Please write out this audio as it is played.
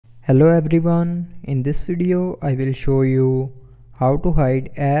Hello everyone, in this video I will show you how to hide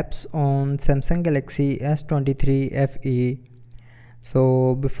apps on Samsung Galaxy S23 FE.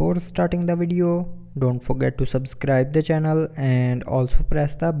 So before starting the video, don't forget to subscribe the channel and also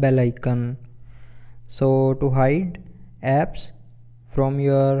press the bell icon. So to hide apps from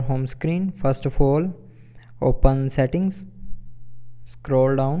your home screen, first of all open settings,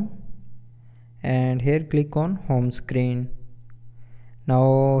 scroll down and here click on home screen.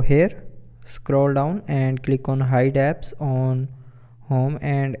 Now here scroll down and click on hide apps on home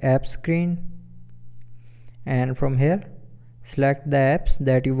and app screen, and from here select the apps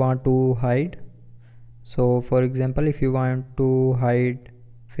that you want to hide. So for example, if you want to hide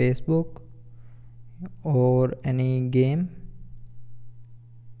Facebook or any game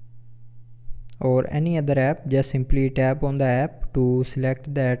or any other app, just simply tap on the app to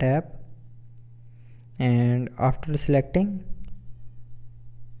select that app, and after selecting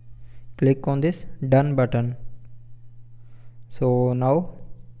click on this done button. So now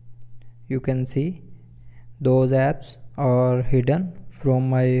you can see those apps are hidden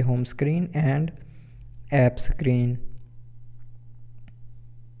from my home screen and app screen.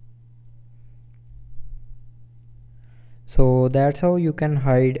 So that's how you can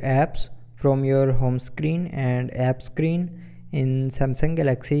hide apps from your home screen and app screen in Samsung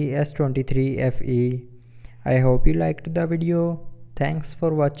Galaxy S23 FE. I hope you liked the video. Thanks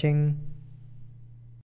for watching.